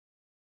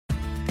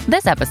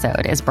This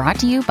episode is brought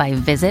to you by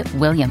Visit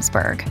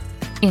Williamsburg.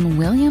 In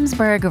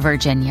Williamsburg,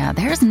 Virginia,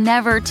 there's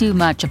never too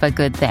much of a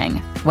good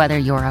thing. Whether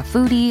you're a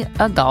foodie,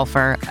 a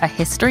golfer, a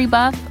history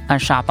buff, a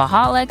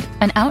shopaholic,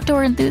 an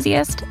outdoor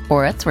enthusiast,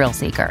 or a thrill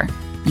seeker,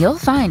 you'll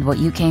find what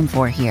you came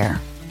for here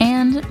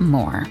and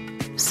more.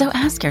 So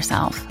ask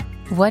yourself,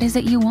 what is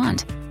it you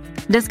want?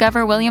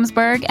 Discover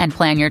Williamsburg and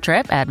plan your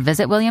trip at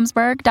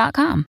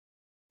visitwilliamsburg.com.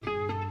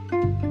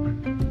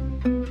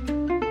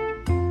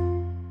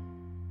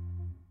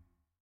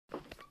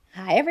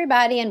 Hi,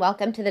 everybody, and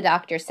welcome to the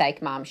Dr.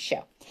 Psych Mom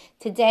Show.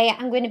 Today,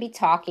 I'm going to be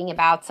talking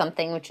about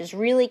something which is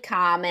really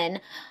common,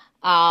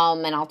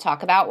 and I'll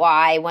talk about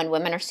why when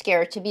women are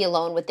scared to be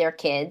alone with their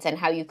kids and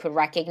how you could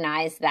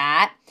recognize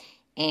that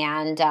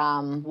and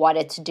what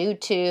it's due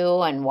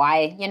to and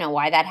why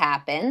that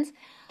happens.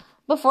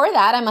 Before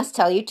that, I must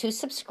tell you to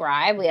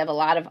subscribe. We have a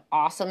lot of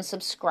awesome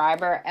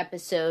subscriber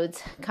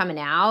episodes coming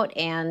out,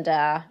 and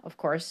of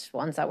course,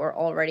 ones that were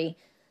already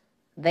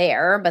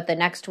there, but the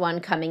next one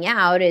coming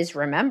out is,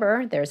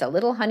 remember, there's a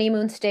little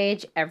honeymoon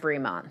stage every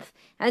month.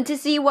 And to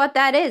see what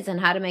that is and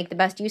how to make the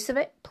best use of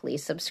it,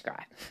 please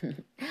subscribe.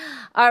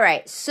 All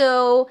right,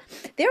 so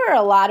there are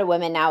a lot of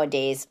women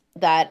nowadays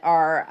that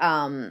are,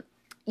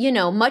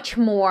 much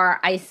more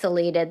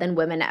isolated than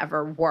women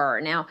ever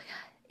were. Now,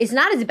 it's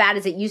not as bad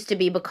as it used to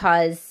be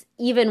because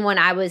even when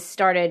I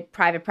started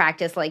private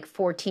practice like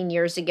 14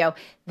 years ago,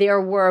 there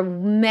were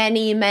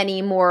many,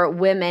 many more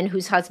women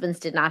whose husbands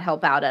did not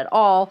help out at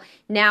all.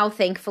 Now,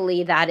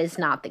 thankfully, that is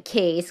not the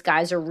case.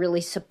 Guys are really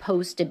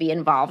supposed to be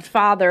involved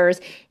fathers,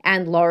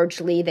 and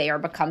largely they are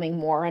becoming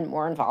more and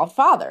more involved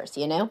fathers,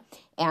 and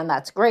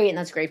that's great, and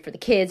that's great for the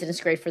kids, and it's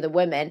great for the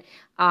women.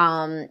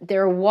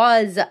 There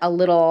was a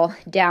little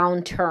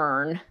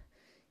downturn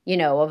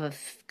of a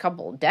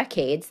couple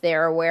decades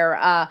there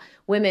where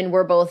women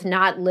were both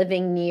not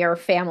living near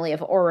family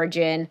of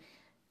origin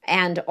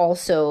and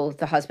also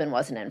the husband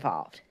wasn't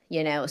involved,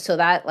 so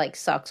that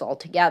sucks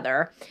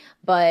altogether.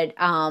 But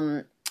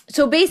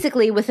so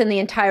basically within the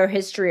entire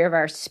history of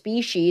our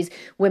species,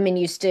 women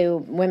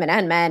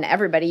and men,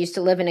 everybody used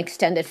to live in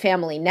extended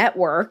family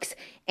networks.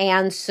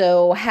 And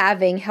so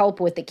having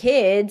help with the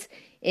kids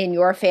in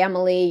your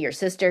family, your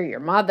sister, your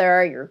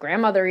mother, your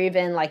grandmother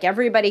even,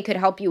 everybody could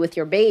help you with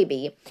your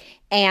baby.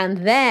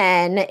 And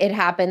then it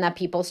happened that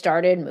people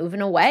started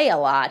moving away a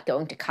lot,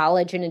 going to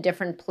college in a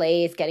different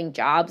place, getting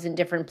jobs in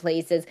different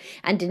places,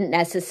 and didn't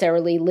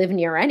necessarily live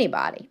near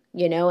anybody,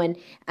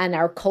 and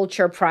our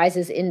culture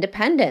prizes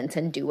independence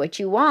and do what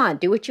you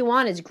want. Do what you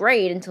want is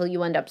great until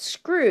you end up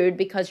screwed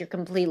because you're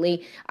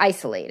completely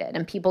isolated.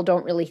 And people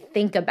don't really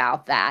think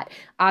about that.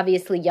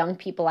 Obviously, young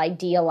people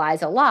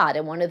idealize a lot.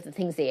 And one of the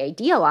things they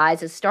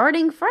idealize is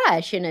starting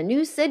fresh in a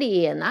new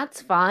city. And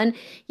that's fun.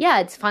 Yeah,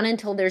 it's fun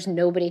until there's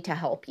nobody to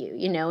help you,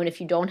 and if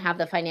you don't have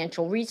the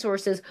financial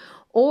resources,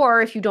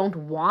 or if you don't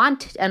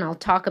want, and I'll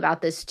talk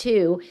about this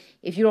too,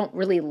 if you don't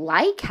really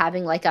like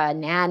having a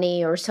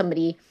nanny or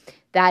somebody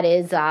that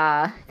is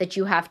that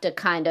you have to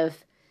kind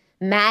of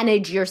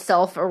manage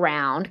yourself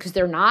around because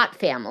they're not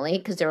family,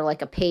 because they're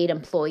a paid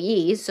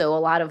employee. So a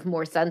lot of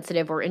more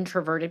sensitive or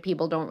introverted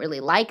people don't really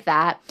like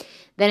that.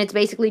 Then it's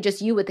basically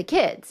just you with the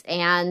kids.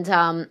 And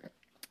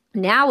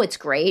now it's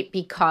great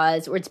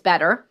or it's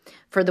better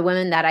for the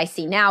women that I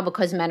see now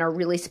because men are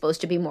really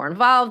supposed to be more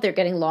involved. They're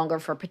getting longer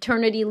for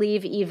paternity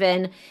leave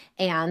even,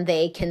 and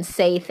they can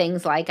say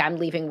things like, I'm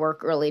leaving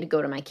work early to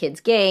go to my kid's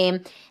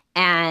game,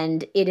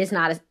 and it is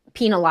not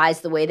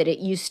penalized the way that it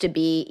used to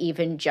be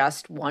even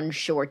just one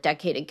short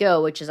decade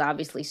ago, which is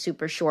obviously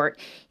super short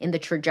in the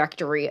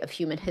trajectory of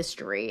human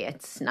history.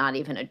 It's not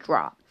even a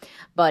drop,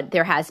 but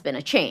there has been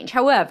a change.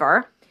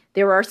 However,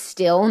 there are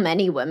still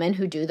many women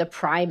who do the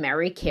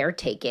primary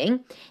caretaking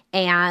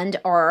and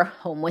are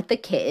home with the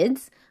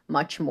kids,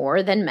 much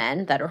more than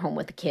men that are home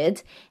with the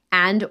kids,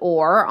 and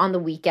or on the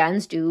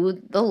weekends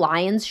do the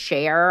lion's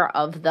share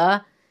of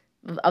the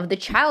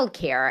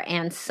childcare.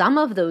 And some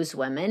of those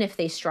women, if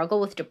they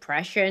struggle with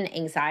depression,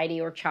 anxiety,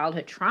 or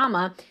childhood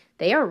trauma,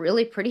 they are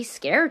really pretty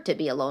scared to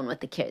be alone with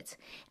the kids.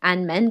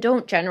 And men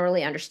don't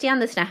generally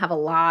understand this. And I have a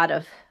lot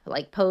of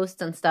posts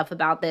and stuff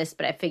about this,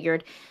 but I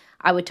figured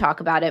I would talk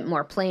about it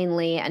more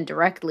plainly and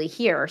directly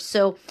here.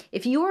 So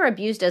if you were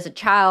abused as a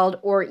child,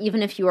 or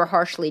even if you were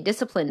harshly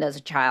disciplined as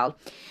a child,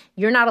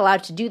 you're not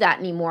allowed to do that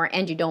anymore,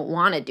 and you don't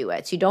want to do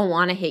it. So you don't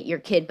want to hit your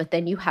kid, but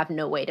then you have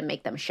no way to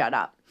make them shut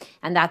up.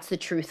 And that's the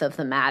truth of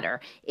the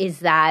matter, is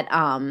that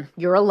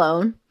you're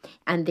alone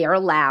and they're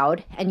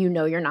loud, and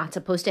you're not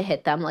supposed to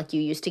hit them like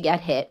you used to get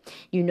hit.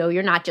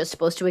 You're not just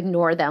supposed to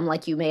ignore them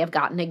like you may have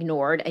gotten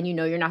ignored, and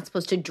you're not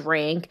supposed to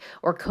drink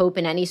or cope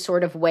in any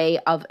sort of way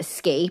of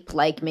escape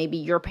like maybe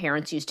your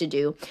parents used to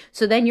do.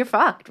 So then you're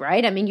fucked,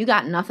 right? I mean, you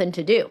got nothing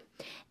to do.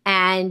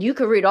 And you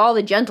could read all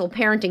the gentle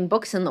parenting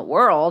books in the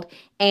world,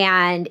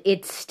 and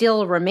it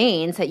still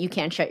remains that you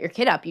can't shut your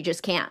kid up. You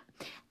just can't.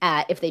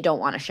 If they don't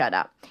want to shut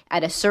up.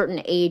 At a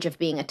certain age of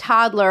being a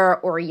toddler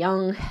or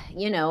young,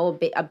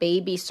 a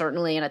baby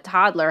certainly, and a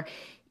toddler,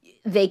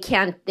 they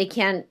can't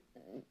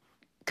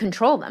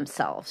control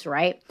themselves,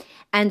 right?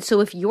 And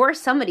so if you're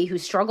somebody who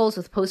struggles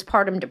with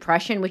postpartum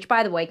depression, which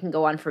by the way can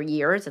go on for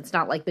years, it's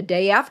not like the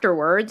day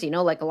afterwards,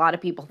 like a lot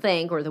of people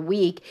think, or the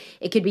week,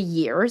 it could be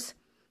years.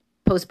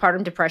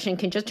 Postpartum depression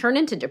can just turn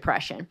into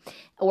depression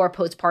or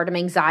postpartum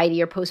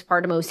anxiety or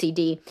postpartum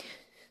OCD.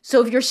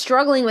 So if you're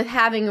struggling with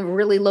having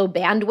really low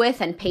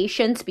bandwidth and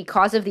patience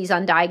because of these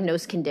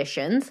undiagnosed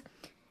conditions,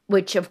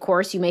 which of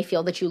course you may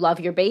feel that you love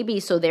your baby,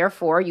 so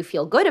therefore you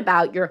feel good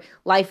about your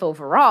life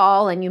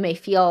overall, and you may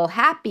feel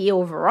happy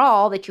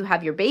overall that you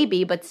have your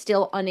baby, but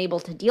still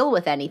unable to deal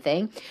with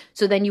anything.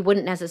 So then you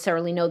wouldn't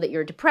necessarily know that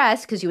you're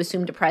depressed because you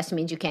assume depressed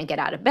means you can't get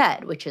out of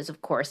bed, which is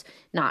of course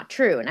not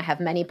true. And I have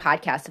many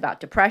podcasts about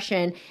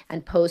depression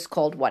and posts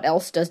called "What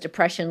Else Does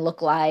Depression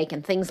Look Like?"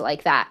 and things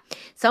like that.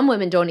 Some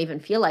women don't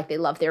even feel like they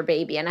love their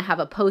baby, and I have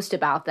a post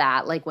about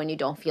that, like when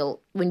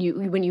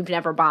you've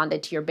never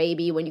bonded to your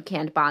baby, when you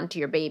can't bond to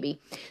your baby.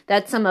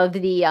 That's some of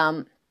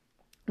the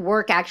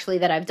work actually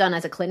that I've done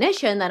as a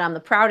clinician that I'm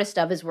the proudest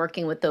of, is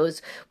working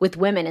with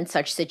women in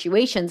such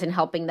situations and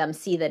helping them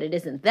see that it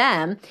isn't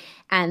them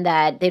and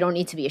that they don't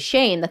need to be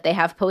ashamed that they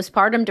have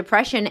postpartum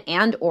depression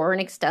and or an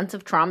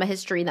extensive trauma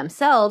history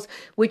themselves,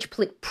 which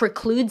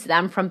precludes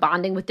them from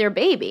bonding with their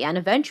baby. And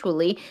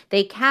eventually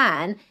they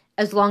can,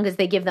 as long as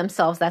they give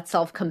themselves that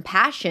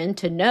self-compassion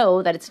to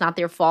know that it's not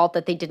their fault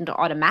that they didn't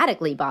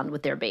automatically bond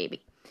with their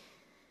baby.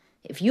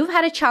 If you've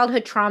had a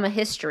childhood trauma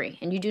history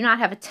and you do not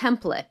have a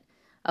template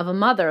of a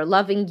mother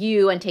loving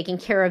you and taking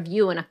care of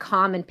you in a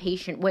calm and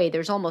patient way,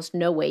 there's almost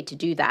no way to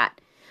do that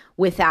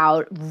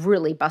without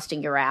really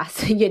busting your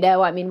ass,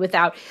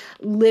 without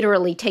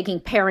literally taking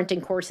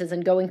parenting courses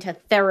and going to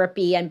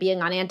therapy and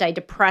being on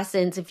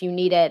antidepressants if you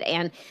need it.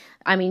 And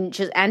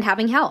and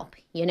having help,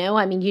 you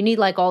need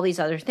like all these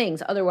other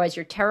things. Otherwise,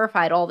 you're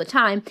terrified all the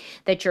time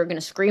that you're going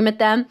to scream at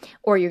them,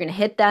 or you're going to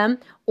hit them,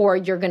 or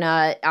you're going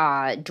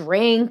to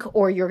drink,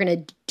 or you're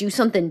going to do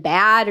something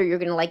bad, or you're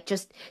going to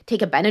just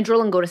take a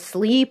Benadryl and go to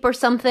sleep or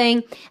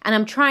something. And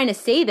I'm trying to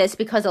say this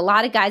because a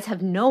lot of guys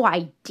have no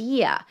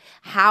idea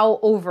how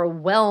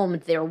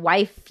overwhelmed their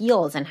wife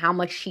feels and how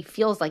much she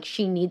feels like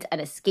she needs an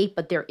escape,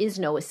 but there is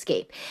no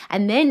escape.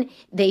 And then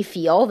they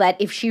feel that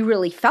if she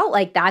really felt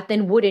like that,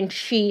 then wouldn't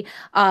she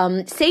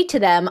say to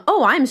them,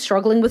 "Oh, I'm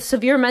struggling with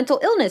severe mental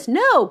illness"?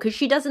 No, because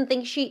she doesn't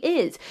think she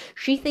is.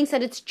 She thinks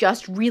that it's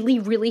just really,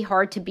 really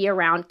hard to be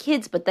around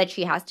kids, but that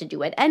she has to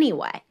do it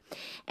anyway.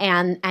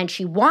 And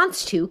she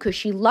wants to because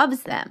she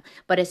loves them.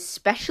 But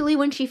especially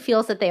when she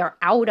feels that they are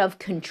out of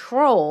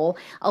control,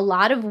 a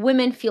lot of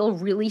women feel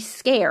really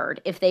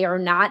scared if they are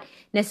not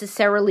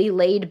necessarily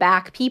laid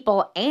back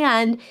people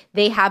and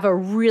they have a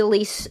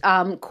really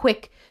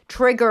quick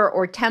trigger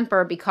or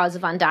temper because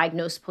of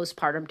undiagnosed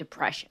postpartum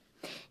depression.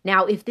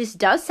 Now, if this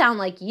does sound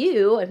like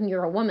you, if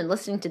you're a woman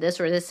listening to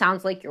this, or this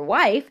sounds like your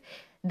wife,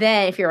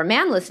 then if you're a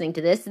man listening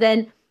to this,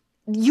 then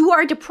you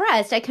are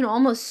depressed, I can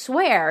almost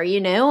swear,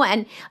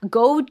 and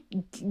go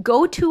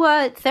to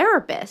a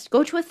therapist.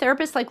 Go to a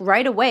therapist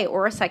right away,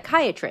 or a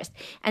psychiatrist,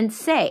 and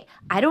say,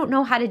 "I don't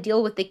know how to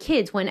deal with the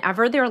kids.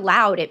 Whenever they're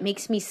loud, it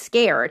makes me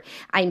scared.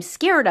 I'm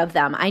scared of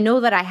them. I know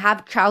that I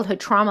have childhood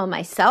trauma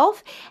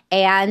myself,"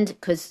 and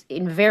because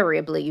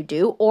invariably you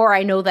do, or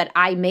I know that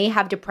I may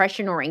have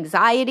depression or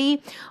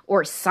anxiety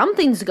or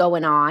something's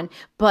going on,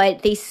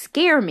 but they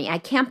scare me. I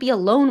can't be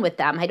alone with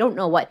them. I don't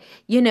know what,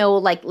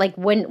 like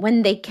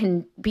when they can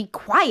be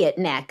quiet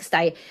next.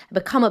 I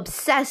become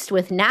obsessed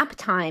with nap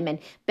time and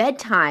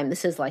bedtime.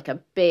 This is like a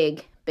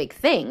big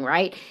thing,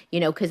 right?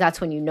 Because that's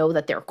when you know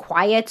that they're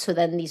quiet. So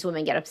then these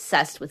women get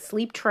obsessed with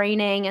sleep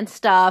training and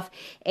stuff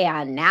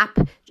and nap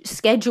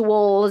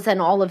schedules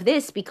and all of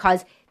this,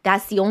 because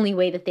that's the only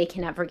way that they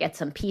can ever get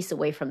some peace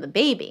away from the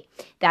baby.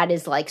 That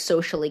is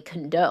socially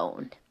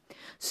condoned.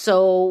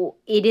 So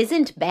it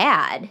isn't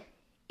bad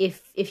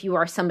if you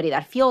are somebody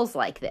that feels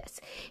like this.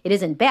 It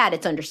isn't bad.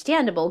 It's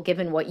understandable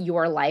given what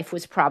your life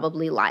was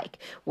probably like,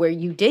 where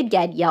you did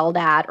get yelled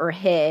at or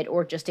hit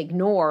or just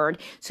ignored.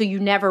 So you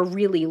never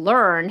really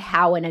learned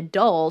how an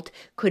adult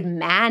could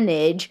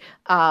manage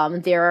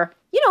their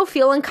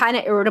feeling kind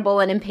of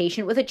irritable and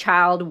impatient with a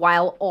child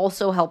while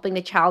also helping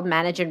the child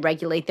manage and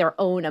regulate their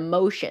own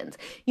emotions.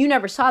 You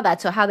never saw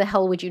that, so how the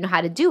hell would you know how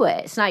to do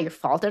it? It's not your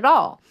fault at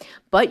all.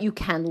 But you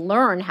can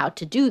learn how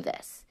to do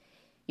this.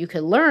 You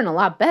could learn a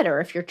lot better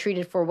if you're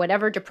treated for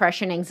whatever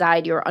depression,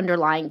 anxiety, or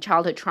underlying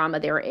childhood trauma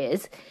there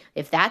is.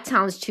 If that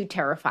sounds too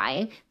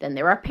terrifying, then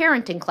there are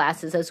parenting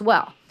classes as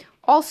well.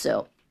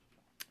 Also,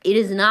 it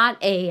is not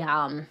a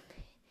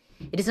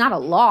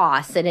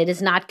loss, and it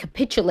is not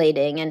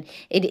capitulating, and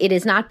it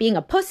is not being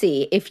a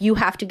pussy if you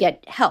have to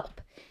get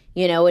help.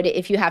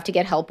 If you have to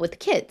get help with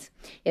kids,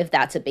 if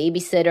that's a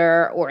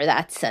babysitter, or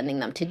that's sending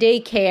them to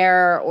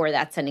daycare, or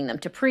that's sending them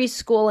to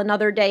preschool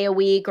another day a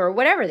week, or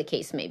whatever the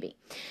case may be.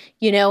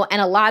 And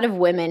a lot of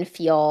women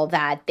feel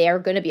that they're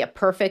going to be a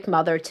perfect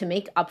mother to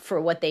make up for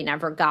what they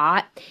never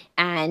got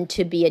and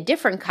to be a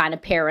different kind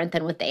of parent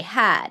than what they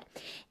had.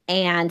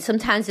 And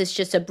sometimes it's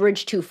just a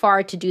bridge too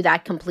far to do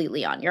that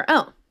completely on your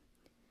own.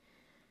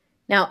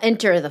 Now,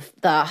 enter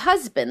the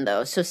husband,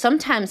 though. So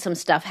sometimes some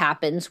stuff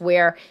happens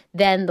where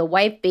then the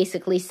wife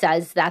basically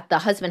says that the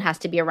husband has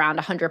to be around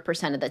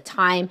 100% of the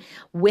time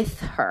with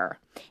her.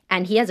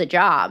 And he has a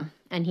job,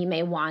 and he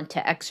may want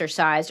to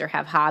exercise or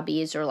have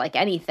hobbies or like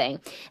anything.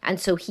 And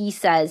so he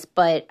says,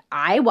 but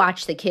I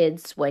watch the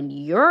kids when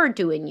you're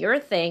doing your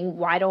thing.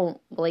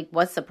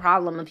 What's the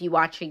problem of you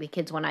watching the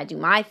kids when I do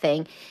my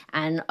thing?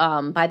 And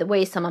by the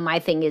way, some of my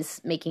thing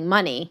is making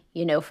money,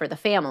 for the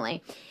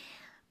family.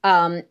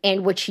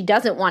 And what she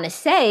doesn't want to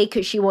say,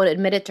 because she won't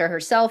admit it to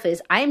herself,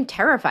 is I am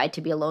terrified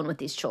to be alone with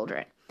these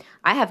children.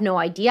 I have no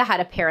idea how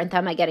to parent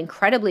them. I get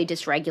incredibly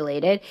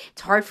dysregulated.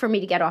 It's hard for me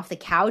to get off the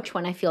couch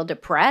when I feel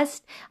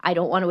depressed. I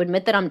don't want to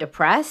admit that I'm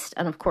depressed.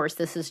 And of course,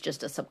 this is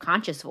just a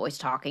subconscious voice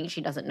talking.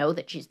 She doesn't know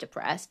that she's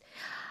depressed.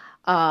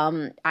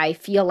 I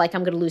feel like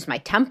I'm going to lose my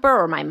temper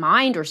or my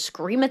mind or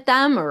scream at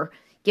them or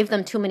give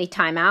them too many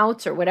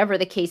timeouts or whatever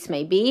the case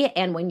may be.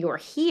 And when you're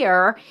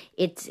here,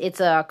 it's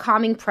a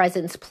calming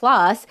presence.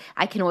 Plus,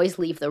 I can always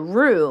leave the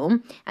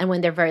room. And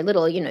when they're very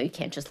little, you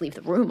can't just leave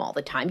the room all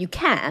the time. You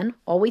can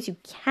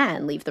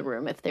leave the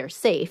room if they're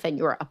safe and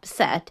you're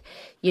upset.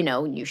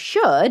 You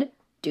should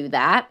do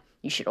that.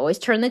 You should always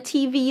turn the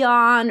TV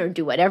on or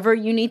do whatever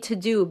you need to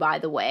do, by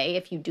the way,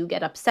 if you do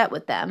get upset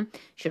with them. You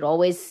should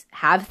always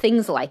have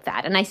things like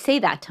that. And I say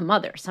that to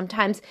mothers.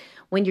 Sometimes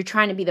when you're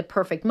trying to be the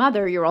perfect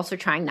mother, you're also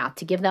trying not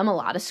to give them a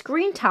lot of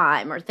screen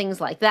time or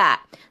things like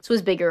that. This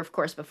was bigger, of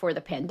course, before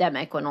the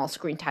pandemic when all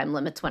screen time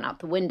limits went out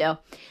the window.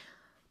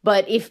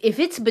 But if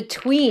it's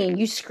between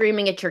you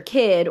screaming at your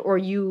kid or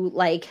you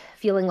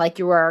feeling like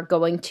you are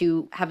going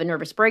to have a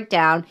nervous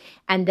breakdown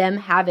and them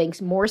having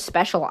more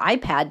special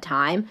iPad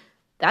time,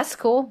 that's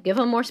cool. Give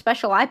them more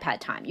special iPad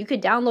time. You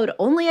could download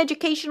only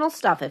educational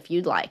stuff if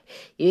you'd like.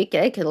 You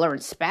could learn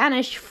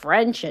Spanish,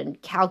 French,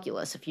 and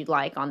calculus if you'd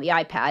like on the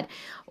iPad,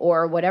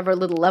 or whatever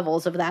little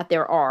levels of that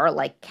there are,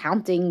 like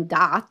counting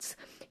dots,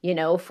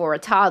 for a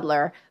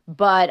toddler.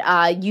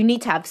 But you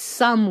need to have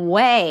some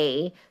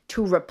way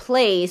to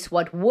replace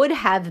what would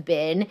have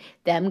been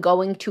them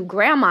going to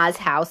grandma's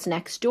house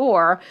next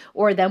door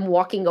or them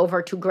walking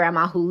over to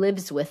grandma who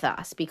lives with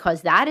us,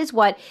 because that is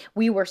what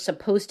we were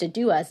supposed to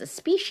do as a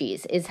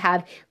species, is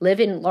live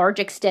in large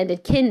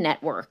extended kin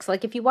networks.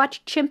 Like if you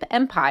watch Chimp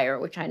Empire,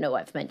 which I know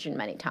I've mentioned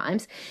many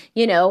times,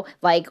 none of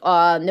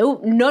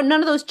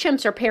those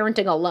chimps are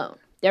parenting alone.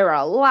 There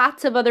are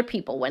lots of other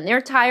people. When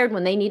they're tired,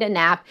 when they need a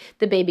nap,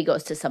 the baby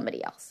goes to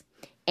somebody else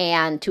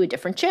and to a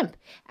different chimp.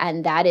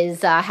 And that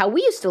is how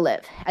we used to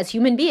live as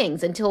human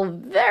beings until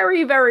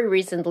very, very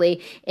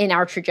recently in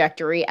our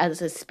trajectory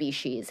as a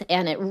species.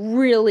 And it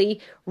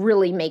really,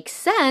 really makes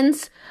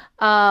sense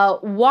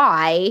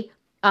why,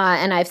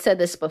 and I've said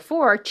this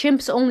before,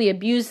 chimps only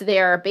abuse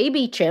their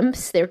baby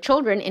chimps, their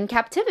children, in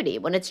captivity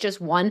when it's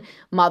just one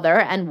mother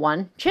and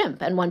one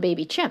chimp and one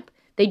baby chimp.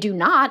 They do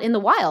not in the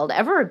wild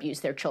ever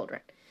abuse their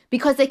children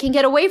because they can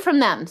get away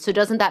from them. So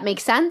doesn't that make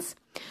sense?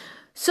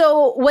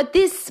 So what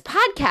this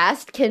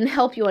podcast can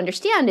help you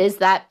understand is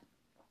that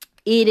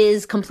it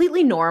is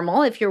completely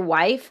normal if your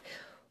wife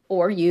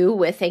or you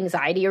with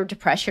anxiety or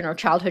depression or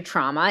childhood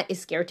trauma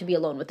is scared to be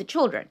alone with the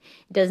children.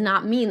 It does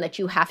not mean that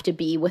you have to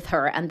be with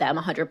her and them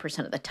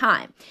 100% of the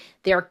time.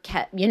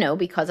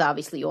 Because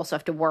obviously you also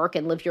have to work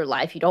and live your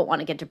life. You don't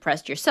want to get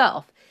depressed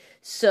yourself.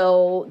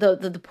 So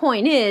the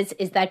point is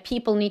that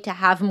people need to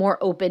have more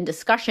open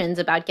discussions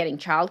about getting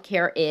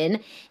childcare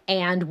in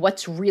and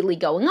what's really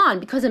going on,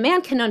 because a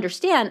man can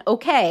understand,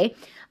 okay,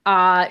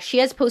 she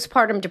has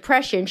postpartum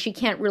depression. She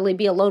can't really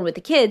be alone with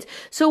the kids.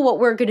 So what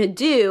we're going to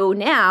do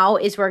now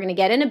is we're going to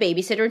get in a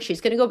babysitter and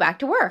she's going to go back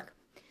to work,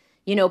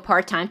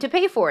 part-time to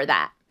pay for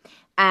that.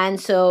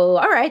 And so,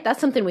 all right, that's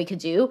something we could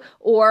do.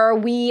 Or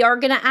we are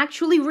going to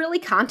actually really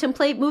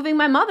contemplate moving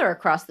my mother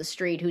across the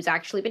street, who's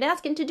actually been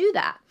asking to do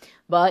that.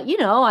 But,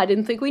 I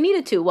didn't think we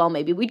needed to. Well,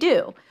 maybe we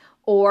do.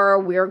 Or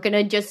we're going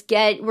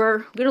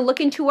to look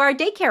into our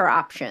daycare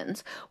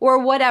options or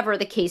whatever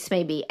the case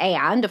may be.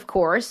 And of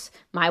course,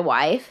 my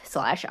wife /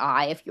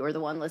 I, if you're the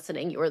one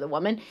listening, you're the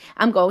woman,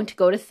 I'm going to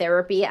go to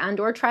therapy and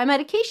or try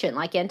medication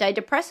like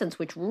antidepressants,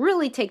 which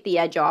really take the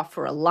edge off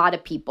for a lot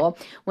of people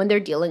when they're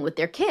dealing with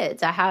their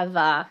kids. I have,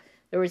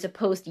 there was a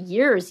post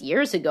years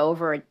ago,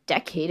 over a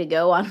decade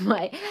ago on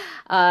my,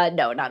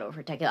 no, not over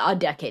a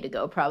decade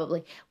ago,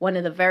 probably. One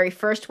of the very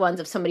first ones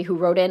of somebody who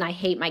wrote in, I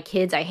hate my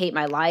kids, I hate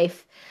my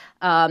life.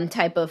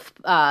 Type of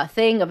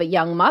thing of a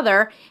young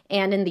mother.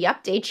 And in the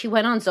update, she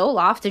went on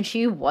Zoloft and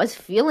she was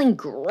feeling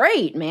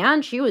great,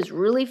 man. She was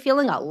really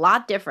feeling a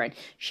lot different.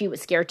 She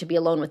was scared to be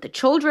alone with the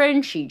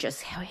children. She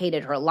just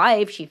hated her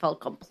life. She felt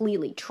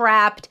completely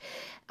trapped.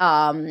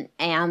 And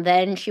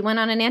then she went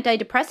on an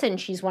antidepressant.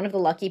 She's one of the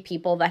lucky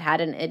people that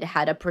it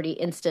had a pretty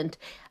instant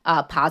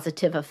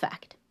positive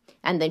effect.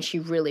 And then she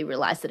really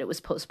realized that it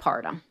was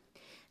postpartum.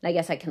 And I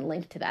guess I can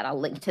link to that. I'll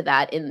link to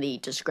that in the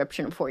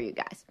description for you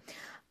guys.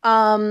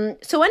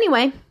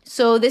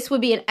 So this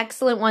would be an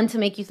excellent one to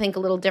make you think a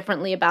little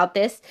differently about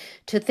this,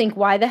 to think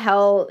why the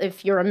hell,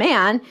 if you're a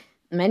man,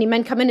 Many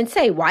men come in and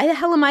say, why the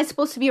hell am I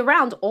supposed to be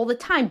around all the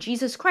time?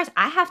 Jesus Christ,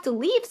 I have to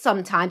leave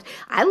sometimes.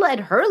 I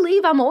let her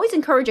leave. I'm always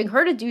encouraging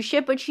her to do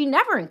shit, but she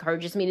never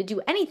encourages me to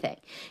do anything,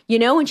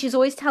 and she's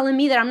always telling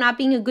me that I'm not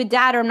being a good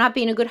dad or I'm not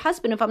being a good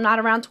husband if I'm not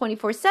around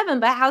 24/7,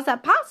 but how's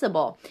that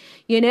possible?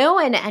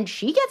 And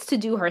she gets to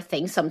do her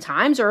thing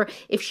sometimes, or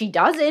if she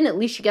doesn't, at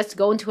least she gets to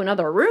go into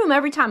another room.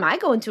 Every time I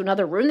go into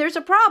another room, there's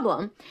a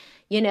problem.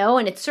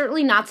 And it's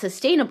certainly not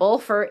sustainable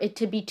for it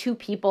to be two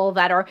people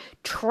that are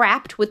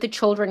trapped with the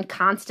children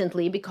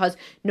constantly because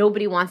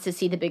nobody wants to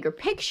see the bigger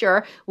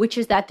picture, which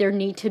is that there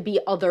need to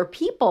be other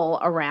people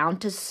around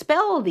to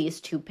spell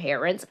these two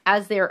parents,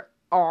 as there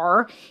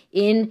are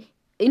in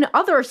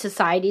other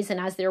societies and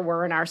as there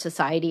were in our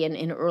society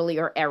in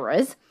earlier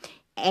eras.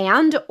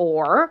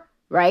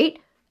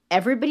 Right?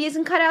 Everybody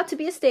isn't cut out to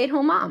be a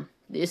stay-at-home mom.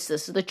 This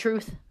is the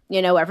truth.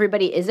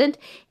 Everybody isn't.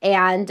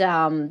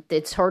 And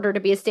it's harder to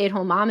be a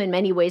stay-at-home mom in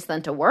many ways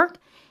than to work.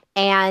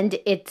 And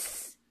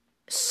it's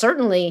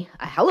certainly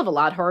a hell of a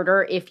lot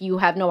harder if you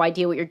have no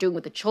idea what you're doing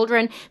with the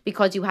children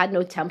because you had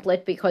no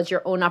template, because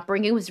your own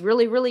upbringing was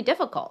really, really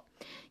difficult.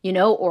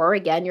 Or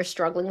again, you're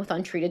struggling with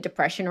untreated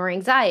depression or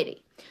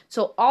anxiety.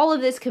 So all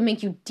of this can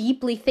make you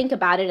deeply think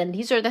about it. And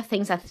these are the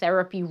things that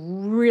therapy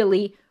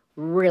really,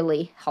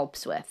 really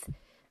helps with.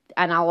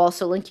 And I'll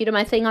also link you to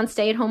my thing on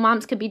stay-at-home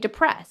moms could be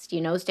depressed,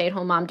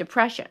 stay-at-home mom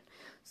depression.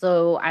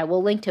 So I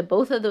will link to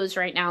both of those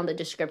right now in the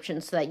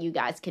description so that you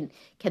guys can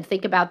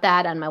think about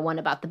that, and my one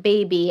about the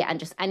baby and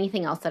just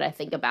anything else that I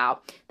think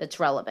about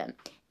that's relevant.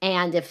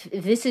 And if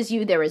this is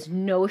you, there is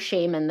no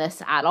shame in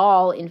this at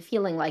all in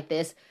feeling like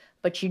this,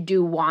 but you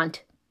do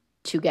want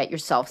to get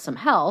yourself some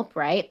help,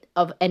 right,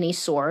 of any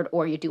sort,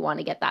 or you do want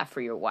to get that for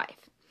your wife.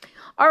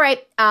 All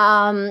right,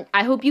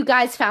 I hope you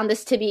guys found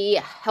this to be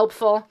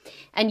helpful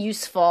and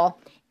useful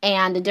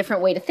and a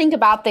different way to think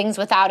about things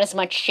without as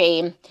much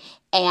shame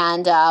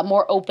and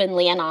more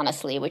openly and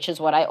honestly, which is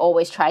what I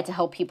always try to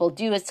help people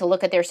do, is to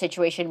look at their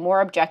situation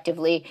more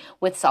objectively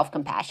with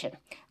self-compassion.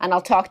 And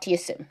I'll talk to you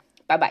soon.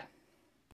 Bye-bye.